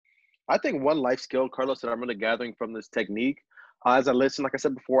I think one life skill, Carlos, that I'm really gathering from this technique, as I listen, like I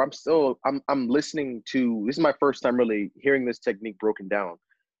said before, I'm listening to. This is my first time really hearing this technique broken down,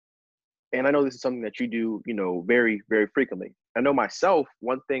 and I know this is something that you do, very very frequently. I know myself.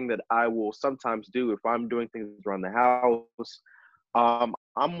 One thing that I will sometimes do if I'm doing things around the house,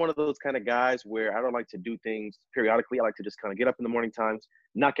 I'm one of those kind of guys where I don't like to do things periodically. I like to just kind of get up in the morning times,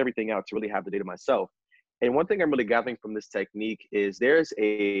 knock everything out to really have the day to myself. And one thing I'm really gathering from this technique is there's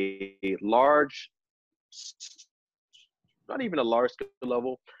a large, not even a large skill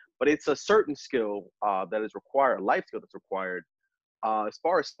level, but it's a certain skill that is required, a life skill that's required as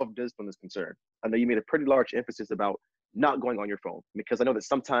far as self-discipline is concerned. I know you made a pretty large emphasis about not going on your phone because I know that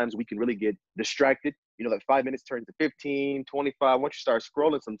sometimes we can really get distracted. That 5 minutes turns to 15, 25. Once you start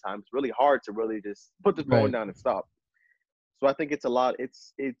scrolling sometimes, it's really hard to really just put the phone Right. down and stop. So I think it's a lot.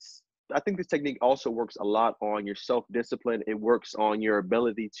 I think this technique also works a lot on your self-discipline. It works on your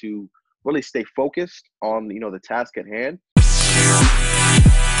ability to really stay focused on, the task at hand.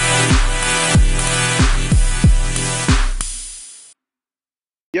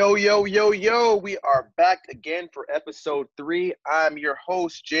 Yo, yo, yo, yo, we are back again for episode 3. I'm your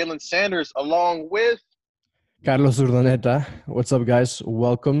host, Jalen Sanders, along with Carlos Urdaneta. What's up, guys?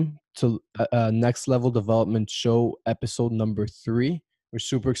 Welcome to Next Level Development Show, episode number 3. We're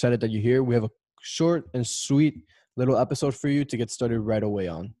super excited that you're here. We have a short and sweet little episode for you to get started right away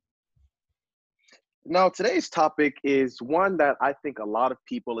on. Now, today's topic is one that I think a lot of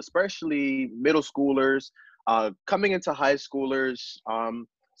people, especially middle schoolers, coming into high schoolers,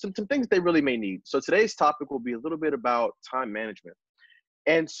 some things they really may need. So today's topic will be a little bit about time management.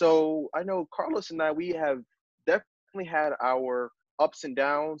 And so I know Carlos and I, we have definitely had our ups and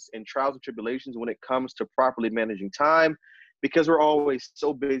downs and trials and tribulations when it comes to properly managing time because we're always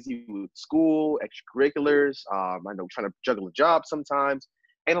so busy with school, extracurriculars. I know trying to juggle a job sometimes.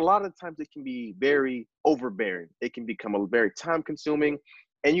 And a lot of times it can be very overbearing. It can become a very time consuming,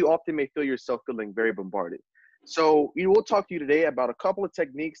 and you often may feel yourself feeling very bombarded. So we'll talk to you today about a couple of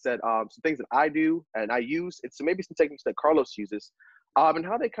techniques that some things that I do and I use, and so maybe some techniques that Carlos uses, and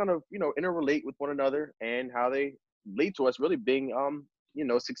how they kind of interrelate with one another and how they lead to us really being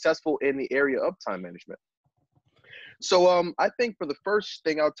successful in the area of time management. So I think for the first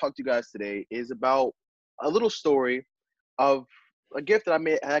thing I'll talk to you guys today is about a little story of a gift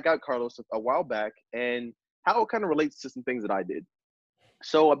that I got Carlos a while back and how it kind of relates to some things that I did.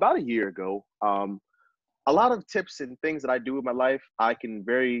 So about a year ago, a lot of tips and things that I do in my life, I can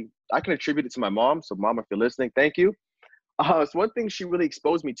attribute it to my mom. So mom, if you're listening, thank you. So one thing she really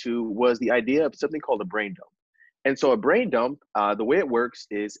exposed me to was the idea of something called a brain dump. And so a brain dump, the way it works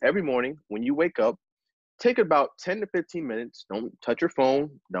is every morning when you wake up, take about 10 to 15 minutes. Don't touch your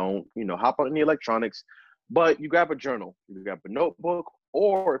phone. Don't, hop on any electronics, but you grab a journal, you grab a notebook,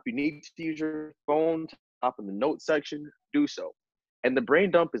 or if you need to use your phone to hop in the notes section, do so. And the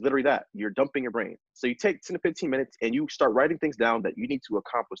brain dump is literally that. You're dumping your brain. So you take 10 to 15 minutes and you start writing things down that you need to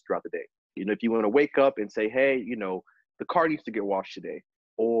accomplish throughout the day. If you want to wake up and say, hey, the car needs to get washed today,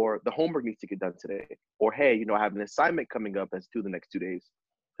 or the homework needs to get done today, or hey, I have an assignment coming up that's due the next 2 days.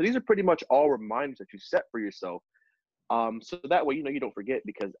 So these are pretty much all reminders that you set for yourself. So that way, you don't forget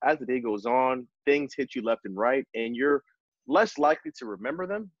because as the day goes on, things hit you left and right, and you're less likely to remember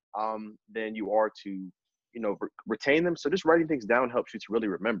them than you are to, retain them. So just writing things down helps you to really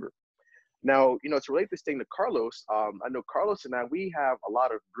remember. Now, to relate this thing to Carlos, I know Carlos and I, we have a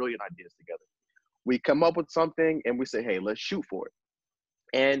lot of brilliant ideas together. We come up with something and we say, hey, let's shoot for it.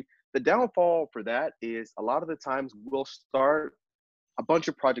 And the downfall for that is a lot of the times we'll start a bunch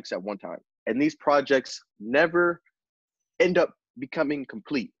of projects at one time. And these projects never end up becoming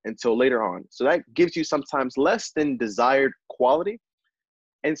complete until later on. So that gives you sometimes less than desired quality.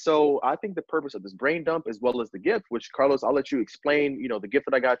 And so I think the purpose of this brain dump, as well as the gift, which Carlos, I'll let you explain, the gift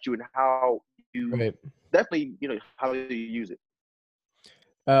that I got you and how you Right. definitely, how you use it.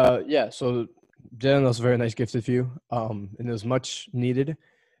 So Jen, that was a very nice gift of you. And it was much needed.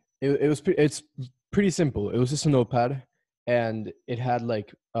 It's pretty simple. It was just a notepad, and it had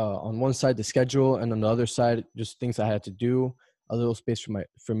like on one side the schedule, and on the other side just things I had to do. A little space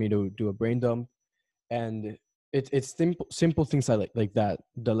for me to do a brain dump, and it's simple things like that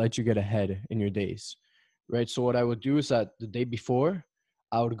let you get ahead in your days, right? So what I would do is that the day before,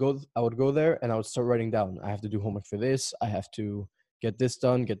 I would go there and I would start writing down. I have to do homework for this. I have to get this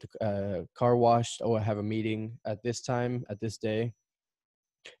done. Get the car washed. Oh, I have a meeting at this time at this day,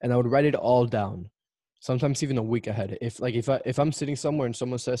 and I would write it all down. Sometimes even a week ahead. If I'm sitting somewhere and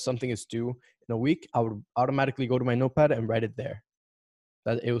someone says something is due in a week, I would automatically go to my notepad and write it there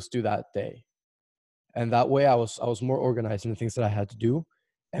that it was due that day. And that way I was more organized in the things that I had to do.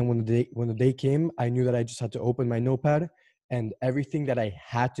 And when the day came, I knew that I just had to open my notepad, and everything that I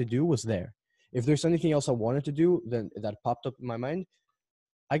had to do was there. If there's anything else I wanted to do, then that popped up in my mind,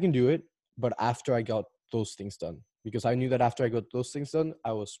 I can do it, but after I got those things done, because I knew that after I got those things done,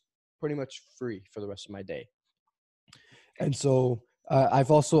 I was pretty much free for the rest of my day. And so I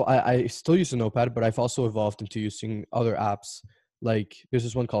still use a notepad, but I've also evolved into using other apps. Like there's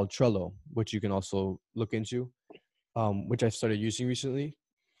this one called Trello, which you can also look into, which I've started using recently.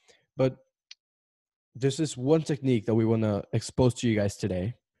 But there's this one technique that we want to expose to you guys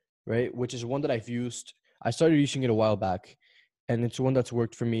today, right? Which is one that I've used. I started using it a while back, and it's one that's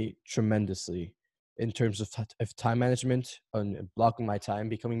worked for me tremendously in terms of time management and blocking my time,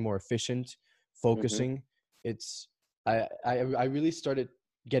 becoming more efficient, Mm-hmm. focusing. It's I really started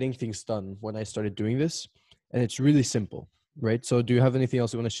getting things done when I started doing this, and it's really simple, right? So, do you have anything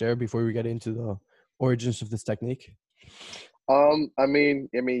else you want to share before we get into the origins of this technique? You're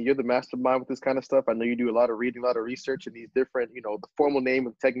the mastermind with this kind of stuff. I know you do a lot of reading, a lot of research in these different, the formal name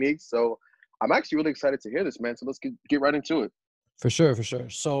of techniques. So I'm actually really excited to hear this, man. So let's get right into it. For sure, for sure.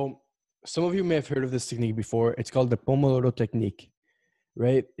 So, some of you may have heard of this technique before. It's called the Pomodoro technique,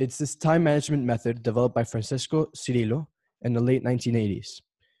 right? It's this time management method developed by Francesco Cirillo in the late 1980s.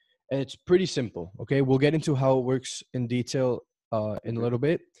 And it's pretty simple, okay? We'll get into how it works in detail in a Mm-hmm. little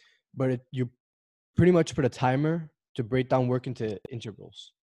bit, but you pretty much put a timer to break down work into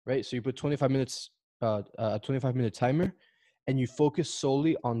intervals, right? So you put 25 minutes, a 25-minute timer, and you focus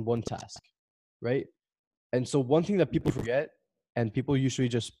solely on one task, right? And so one thing that people forget, and people usually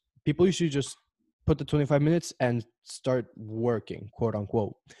just put the 25 minutes and start working, quote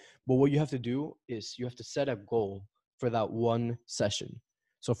unquote. But what you have to do is you have to set a goal for that one session.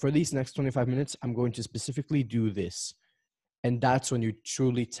 So for these next 25 minutes, I'm going to specifically do this. And that's when you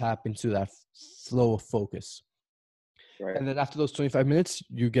truly tap into that flow of focus. Right. And then after those 25 minutes,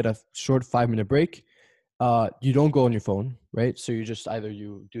 you get a short 5-minute break. You don't go on your phone, right? So you just either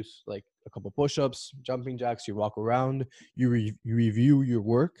you do like a couple push-ups, jumping jacks, you walk around, you review your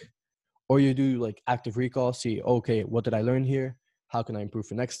work, or you do like active recall, see, okay, what did I learn here? How can I improve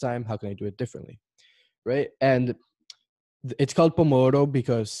for next time? How can I do it differently, right? And it's called Pomodoro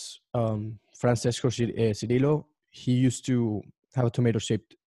because Francesco Cirillo, he used to have a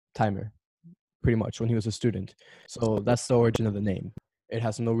tomato-shaped timer pretty much when he was a student. So that's the origin of the name. It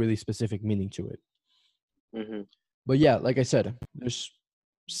has no really specific meaning to it. Mm-hmm. But yeah, like I said, there's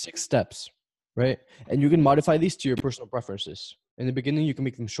 6 steps, right? And you can modify these to your personal preferences. In the beginning, you can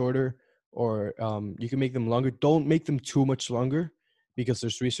make them shorter or you can make them longer. Don't make them too much longer because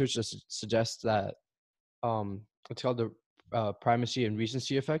there's research that suggests that it's called the primacy and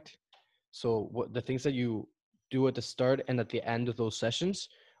recency effect. So what the things that you do at the start and at the end of those sessions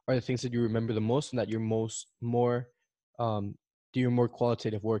are the things that you remember the most and that you're more do your more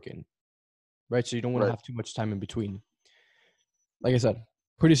qualitative work in, right? So you don't want to Right. have too much time in between. Like I said,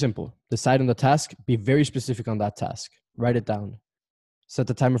 pretty simple. Decide on the task, be very specific on that task. Write it down. Set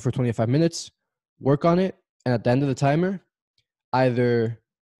the timer for 25 minutes, work on it, and at the end of the timer, either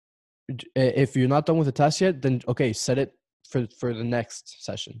if you're not done with the task yet, then okay, set it for the next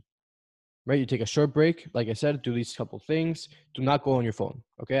session. Right? You take a short break, like I said, do these couple things. Do not go on your phone.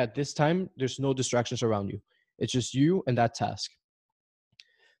 Okay? At this time, there's no distractions around you. It's just you and that task.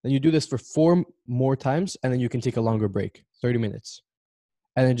 Then you do this for 4 more times, and then you can take a longer break, 30 minutes.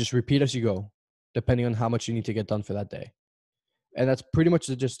 And then just repeat as you go, depending on how much you need to get done for that day. And that's pretty much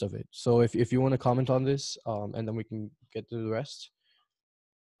the gist of it. So if you want to comment on this, and then we can get to the rest.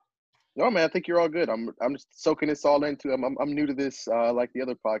 No, man, I think you're all good. I'm just soaking this all into. I'm new to this, like the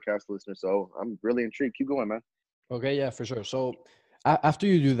other podcast listeners, so I'm really intrigued. Keep going, man. Okay, yeah, for sure. So after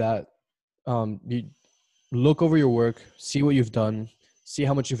you do that, you look over your work, see what you've done, see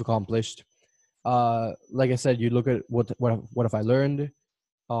how much you've accomplished. Like I said, you look at what have I learned,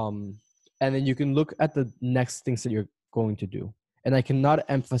 um, and then you can look at the next things that you're going to do. And I cannot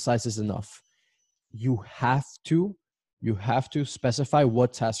emphasize this enough. You have to specify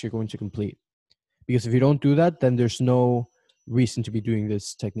what task you're going to complete, because if you don't do that, then there's no reason to be doing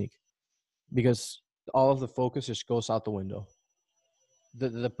this technique, because all of the focus just goes out the window.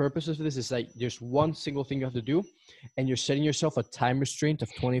 The purpose of this is that there's one single thing you have to do, and you're setting yourself a time restraint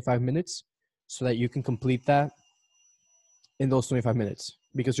of 25 minutes so that you can complete that in those 25 minutes,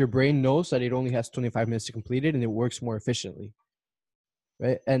 because your brain knows that it only has 25 minutes to complete it and it works more efficiently,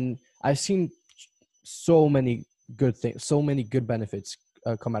 right? And I've seen so many good things, so many good benefits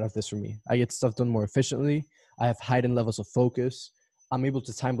come out of this for me. I get stuff done more efficiently. I have heightened levels of focus. I'm able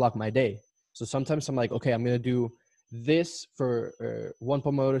to time block my day. So sometimes I'm like, okay, I'm going to do this for one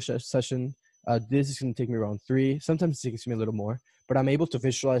Pomodoro session. This is going to take me around 3. Sometimes it takes me a little more, but I'm able to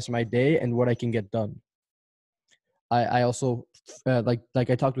visualize my day and what I can get done. I also like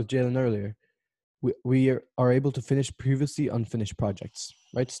I talked with Jalen earlier. We are able to finish previously unfinished projects,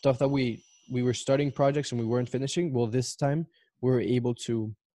 right? Stuff that we were starting projects and we weren't finishing. Well, this time we were able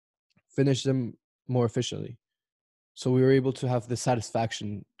to finish them more efficiently. So we were able to have the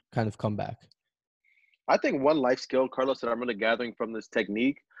satisfaction kind of come back. I think one life skill, Carlos, that I'm really gathering from this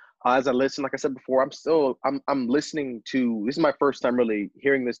technique, as I listen, like I said before, I'm listening to. This is my first time really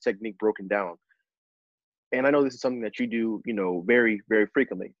hearing this technique broken down, and I know this is something that you do, very very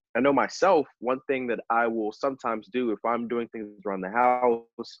frequently. I know myself. One thing that I will sometimes do if I'm doing things around the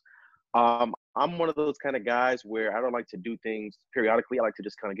house, I'm one of those kind of guys where I don't like to do things periodically. I like to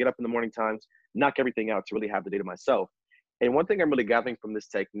just kind of get up in the morning times, knock everything out to really have the day to myself. And one thing I'm really gathering from this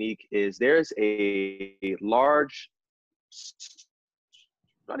technique is there's a large,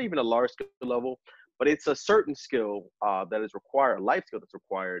 not even a large skill level, but it's a certain skill that is required, a life skill that's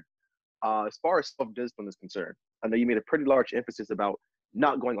required as far as self-discipline is concerned. I know you made a pretty large emphasis about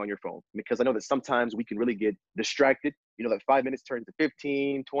not going on your phone, because I know that sometimes we can really get distracted. That 5 minutes turns to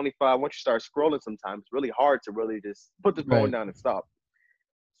 15, 25. Once you start scrolling, sometimes it's really hard to really just put the phone Right. down and stop.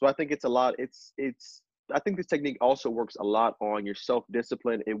 So I think it's a lot. I think this technique also works a lot on your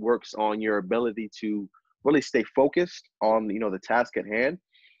self-discipline. It works on your ability to really stay focused on, the task at hand.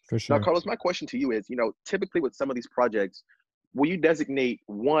 For Now, sure. Carlos, my question to you is, typically with some of these projects, will you designate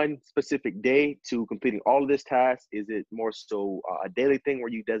one specific day to completing all of this task? Is it more so a daily thing where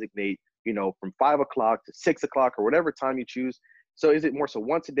you designate, from 5 o'clock to 6 o'clock or whatever time you choose? So is it more so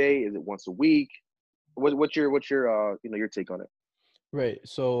once a day? Is it once a week? What's your take on it? Right.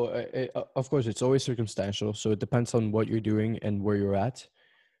 So, of course, it's always circumstantial. So it depends on what you're doing and where you're at.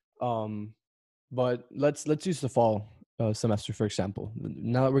 Um, but let's use the fall semester for example.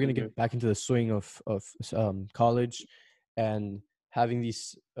 Now that we're gonna Hmm. get back into the swing of college and having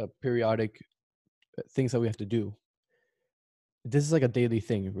these periodic things that we have to do. This is like a daily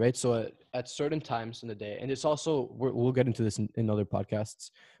thing, right? So at certain times in the day, and it's also we'll get into this in other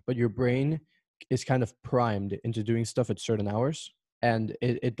podcasts, but your brain is kind of primed into doing stuff at certain hours, and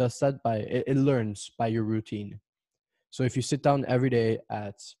it does that it learns by your routine. So if you sit down every day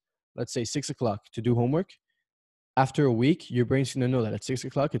at, let's say, 6 o'clock to do homework, after a week your brain's going to know that at 6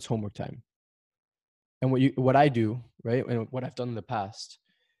 o'clock it's homework time. And what I do, right, and what I've done in the past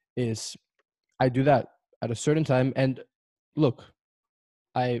is I do that at a certain time. And look,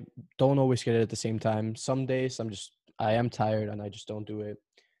 I don't always get it at the same time. Some days I am tired and I just don't do it,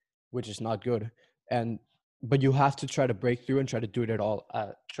 which is not good. And but you have to try to break through and try to do it at all.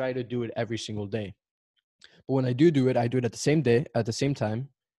 Try to do it every single day. But when I do it at the same day, at the same time,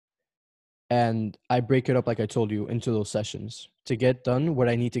 and I break it up, like I told you, into those sessions to get done what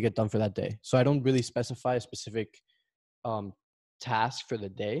I need to get done for that day. So I don't really specify a specific um, task for the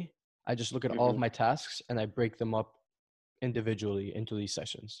day. I just look at all of Hmm. my tasks and I break them up individually into these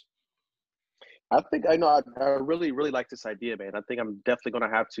sessions. I think I know. I really, really like this idea, man. I think I'm definitely going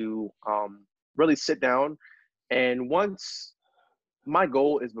to have to really sit down. And once my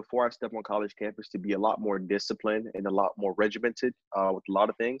goal is before I step on college campus to be a lot more disciplined and a lot more regimented with a lot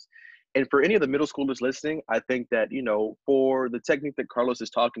of things. And for any of the middle schoolers listening, I think that, for the technique that Carlos is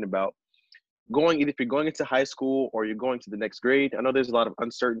talking about, either if you're going into high school or you're going to the next grade, I know there's a lot of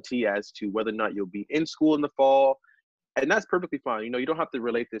uncertainty as to whether or not you'll be in school in the fall. And that's perfectly fine. You don't have to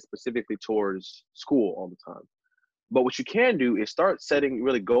relate this specifically towards school all the time. But what you can do is start setting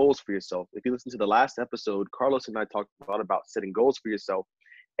really goals for yourself. If you listen to the last episode, Carlos and I talked a lot about setting goals for yourself.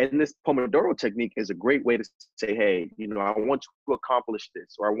 And this Pomodoro technique is a great way to say, hey, I want to accomplish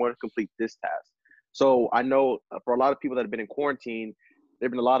this or I want to complete this task. So I know for a lot of people that have been in quarantine, there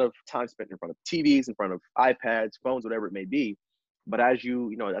have been a lot of time spent in front of TVs, in front of iPads, phones, whatever it may be. But as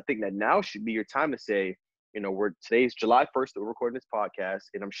I think that now should be your time to say, today's July 1st that we're recording this podcast.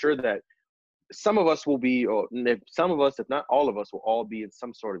 And I'm sure that some of us will be, or if some of us, if not all of us, will all be in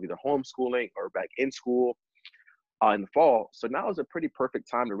some sort of either homeschooling or back in school in the fall. So now is a pretty perfect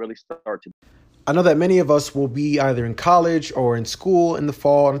time to really start to. I know that many of us will be either in college or in school in the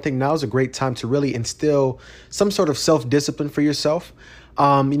fall, and I think now is a great time to really instill some sort of self-discipline for yourself.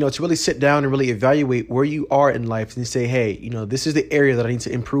 To really sit down and really evaluate where you are in life and say, hey, this is the area that I need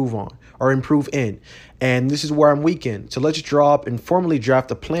to improve on or improve in, and this is where I'm weak in. So let's draw up and formally draft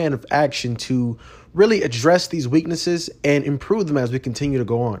a plan of action to really address these weaknesses and improve them as we continue to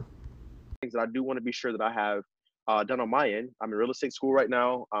go on. Things that I do want to be sure that I have done on my end. I'm in real estate school right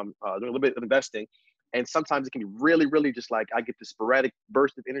now. I'm doing a little bit of investing. And sometimes it can be really, really just like I get this sporadic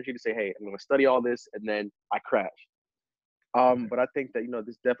burst of energy to say, hey, I'm going to study all this. And then I crash. But I think that,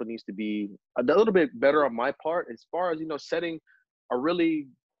 this definitely needs to be a little bit better on my part as far as, setting a really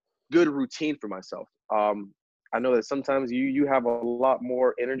good routine for myself. I know that sometimes you have a lot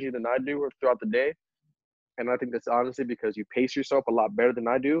more energy than I do throughout the day, and I think that's honestly because you pace yourself a lot better than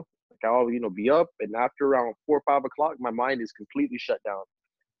I do. Like I'll be up, and after around 4 or 5 o'clock, my mind is completely shut down.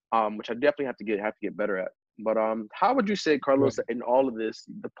 Which I definitely have to get better at. But how would you say, Right. Carlos, in all of this,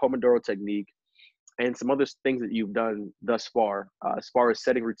 the Pomodoro technique and some other things that you've done thus far as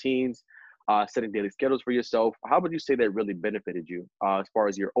setting routines, setting daily schedules for yourself, how would you say that really benefited you as far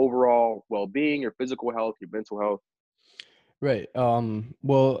as your overall well-being, your physical health, your mental health? Right.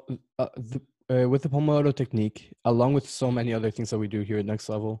 Well, with the Pomodoro technique, along with so many other things that we do here at Next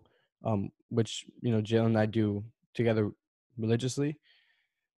Level, which Jalen and I do together religiously,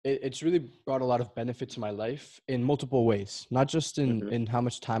 it's really brought a lot of benefit to my life in multiple ways. Not just in Hmm. in how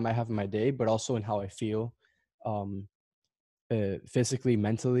much time I have in my day, but also in how I feel, um, physically,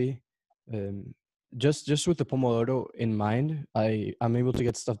 mentally. Um, just with the Pomodoro in mind, I'm able to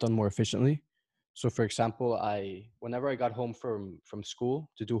get stuff done more efficiently. So, for example, whenever I got home from school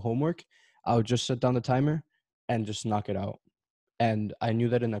to do homework, I would just set down the timer and just knock it out. And I knew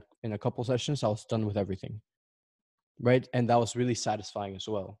that in a couple sessions, I was done with everything, right? And that was really satisfying as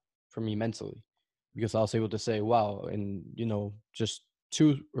well for me mentally, because I was able to say, "Wow!" In just 2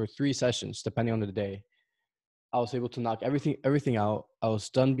 or 3 sessions, depending on the day, I was able to knock everything out. I was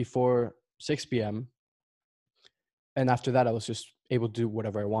done before 6 p.m. And after that, I was just able to do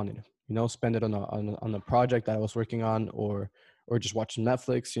whatever I wanted. Spend it on a project that I was working on, or just watching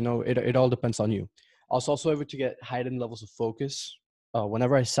Netflix. It all depends on you. I was also able to get heightened levels of focus.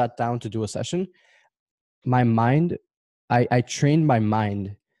 Whenever I sat down to do a session, my mind, I trained my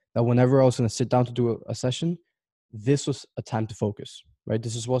mind that whenever I was going to sit down to do a session, this was a time to focus, right?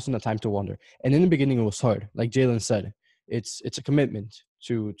 This wasn't a time to wander. And in the beginning, it was hard. Like Jalen said, it's a commitment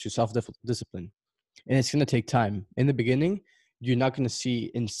to self discipline, and it's going to take time. In the beginning, you're not going to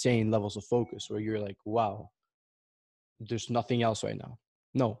see insane levels of focus where you're like, wow, there's nothing else right now.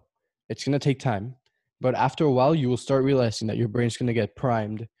 No, it's going to take time. But after a while, you will start realizing that your brain's going to get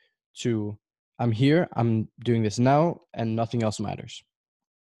primed to, I'm here, I'm doing this now, and nothing else matters.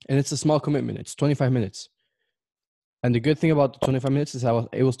 And it's a small commitment. It's 25 minutes. And the good thing about the 25 minutes is I was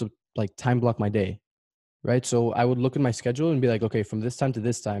able to like time block my day, right? So I would look at my schedule and be like, okay, from this time to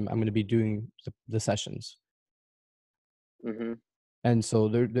this time, I'm going to be doing the sessions. Hmm. And so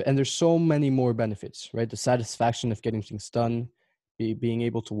there's so many more benefits, right? The satisfaction of getting things done, being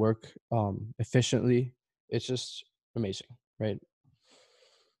able to work efficiently. It's just amazing, right?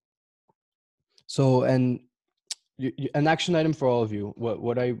 So, and an action item for all of you,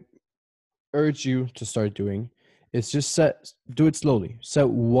 what I urge you to start doing is just do it slowly. Set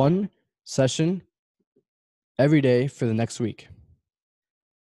one session every day for the next week,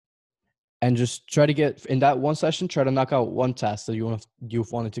 and just try to get in that one session. Try to knock out one task that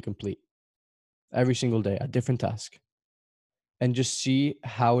you've wanted to complete every single day, a different task, and just see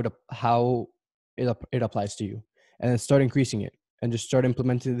how it applies to you, and then start increasing it, and just start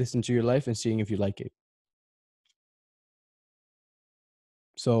implementing this into your life and seeing if you like it.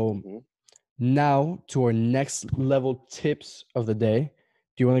 So Hmm. now to our next level tips of the day.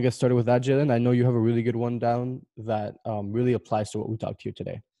 Do you want to get started with that, Jalen? I know you have a really good one down that really applies to what we talked here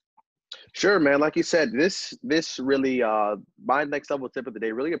today. Sure, man. Like you said, this really my next level tip of the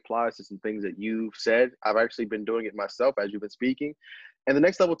day really applies to some things that you've said. I've actually been doing it myself as you've been speaking. And the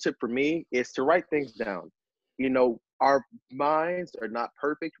next level tip for me is to write things down. Our minds are not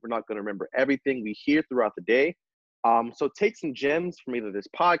perfect. We're not going to remember everything we hear throughout the day. So take some gems from either this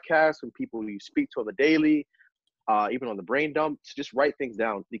podcast, from people you speak to on the daily, even on the brain dump, to just write things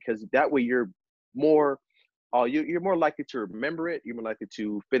down, because that way more you're more likely to remember it. You're more likely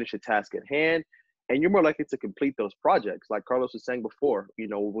to finish a task at hand, and you're more likely to complete those projects. Like Carlos was saying before,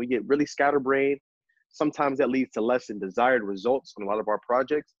 when we get really scatterbrained, sometimes that leads to less than desired results on a lot of our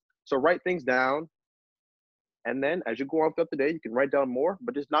projects. So write things down, and then as you go on throughout the day, you can write down more,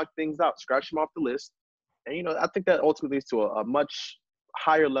 but just knock things out, scratch them off the list. And I think that ultimately leads to a much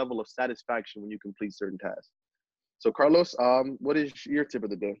higher level of satisfaction when you complete certain tasks. So Carlos, what is your tip of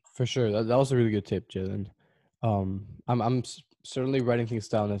the day? For sure, that was a really good tip, Jalen. Certainly writing things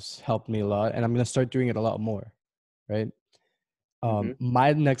down has helped me a lot, and I'm gonna start doing it a lot more. Right. Hmm.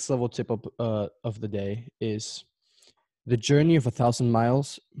 My next level tip of the day is the journey of 1,000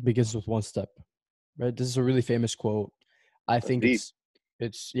 miles begins with one step. Right. This is a really famous quote. I That's think deep.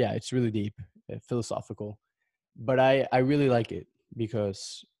 it's really deep, philosophical, but I really like it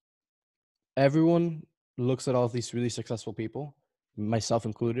because everyone looks at all of these really successful people, myself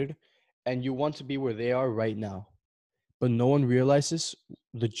included, and you want to be where they are right now, but no one realizes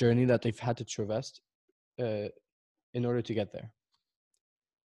the journey that they've had to traverse uh, in order to get there.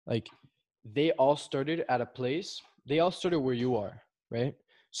 Like they all started at a place. They all started where you are, right?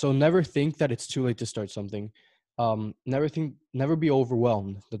 So never think that it's too late to start something. Never be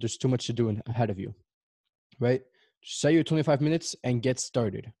overwhelmed that there's too much to do ahead of you, right? Set your 25 minutes and get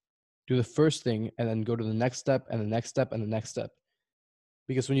started. Do the first thing and then go to the next step and the next step and the next step.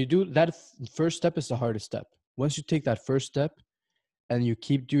 Because when you do that, first step is the hardest step. Once you take that first step and you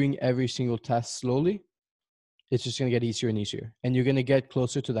keep doing every single task slowly, it's just going to get easier and easier. And you're going to get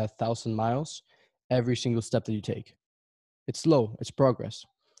closer to that 1,000 miles every single step that you take. It's slow, it's progress.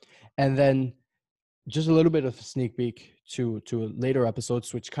 And then just a little bit of a sneak peek to later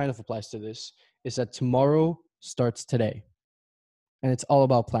episodes, which kind of applies to this, is that tomorrow starts today. And it's all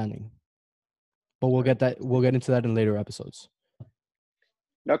about planning. But we'll get into that in later episodes.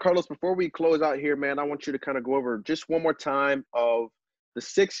 Now, Carlos, before we close out here, man, I want you to kind of go over just one more time of the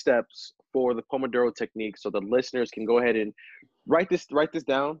 6 steps for the Pomodoro technique, so the listeners can go ahead and write this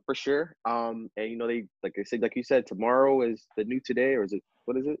down for sure. And they like you said, tomorrow is the new today, or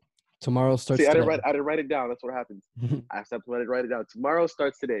what is it? Tomorrow starts. See, I today. didn't write it down. That's what happens. I have to write it down. Tomorrow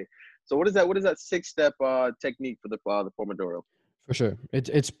starts today. So what is that? What is that 6-step technique for the Pomodoro? For sure,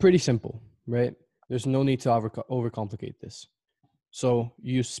 it's pretty simple, right? There's no need to overcomplicate this. So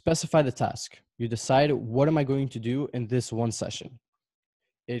you specify the task. You decide, what am I going to do in this one session?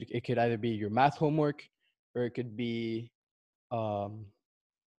 It could either be your math homework, or it could be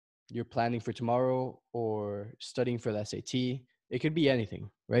you're planning for tomorrow or studying for the SAT. It could be anything,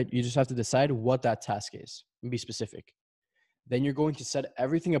 right? You just have to decide what that task is and be specific. Then you're going to set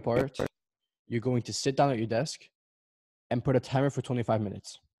everything apart. You're going to sit down at your desk and put a timer for 25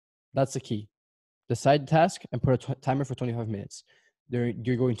 minutes. That's the key. Decide the task and put a timer for 25 minutes.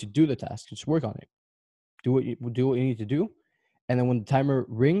 You're going to do the task. Just work on it. Do what you need to do. And then when the timer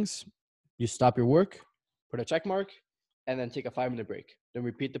rings, you stop your work, put a check mark, and then take a 5-minute break. Then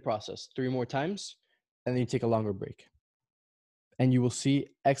repeat the process 3 more times, and then you take a longer break. And you will see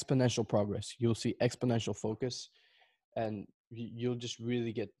exponential progress. You'll see exponential focus, and you'll just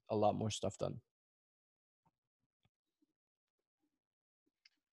really get a lot more stuff done.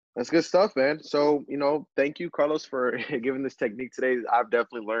 That's good stuff, man. So, thank you, Carlos, for giving this technique today. I've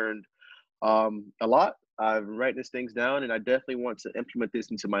definitely learned a lot. I've written these things down, and I definitely want to implement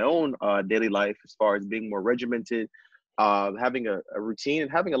this into my own daily life as far as being more regimented, having a routine, and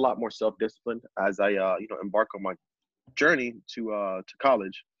having a lot more self-discipline as I, embark on my journey to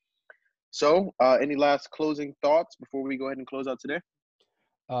college. So, any last closing thoughts before we go ahead and close out today?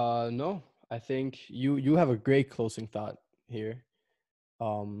 No, I think you have a great closing thought here.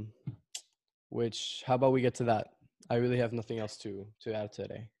 Which, how about we get to that? I really have nothing else to add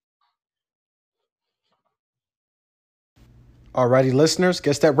today. Alrighty, listeners,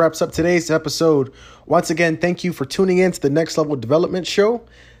 guess that wraps up today's episode. Once again, thank you for tuning in to the Next Level Development Show.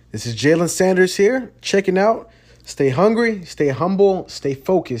 This is Jalen Sanders here, checking out. Stay hungry, stay humble, stay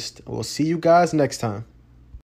focused. We'll see you guys next time.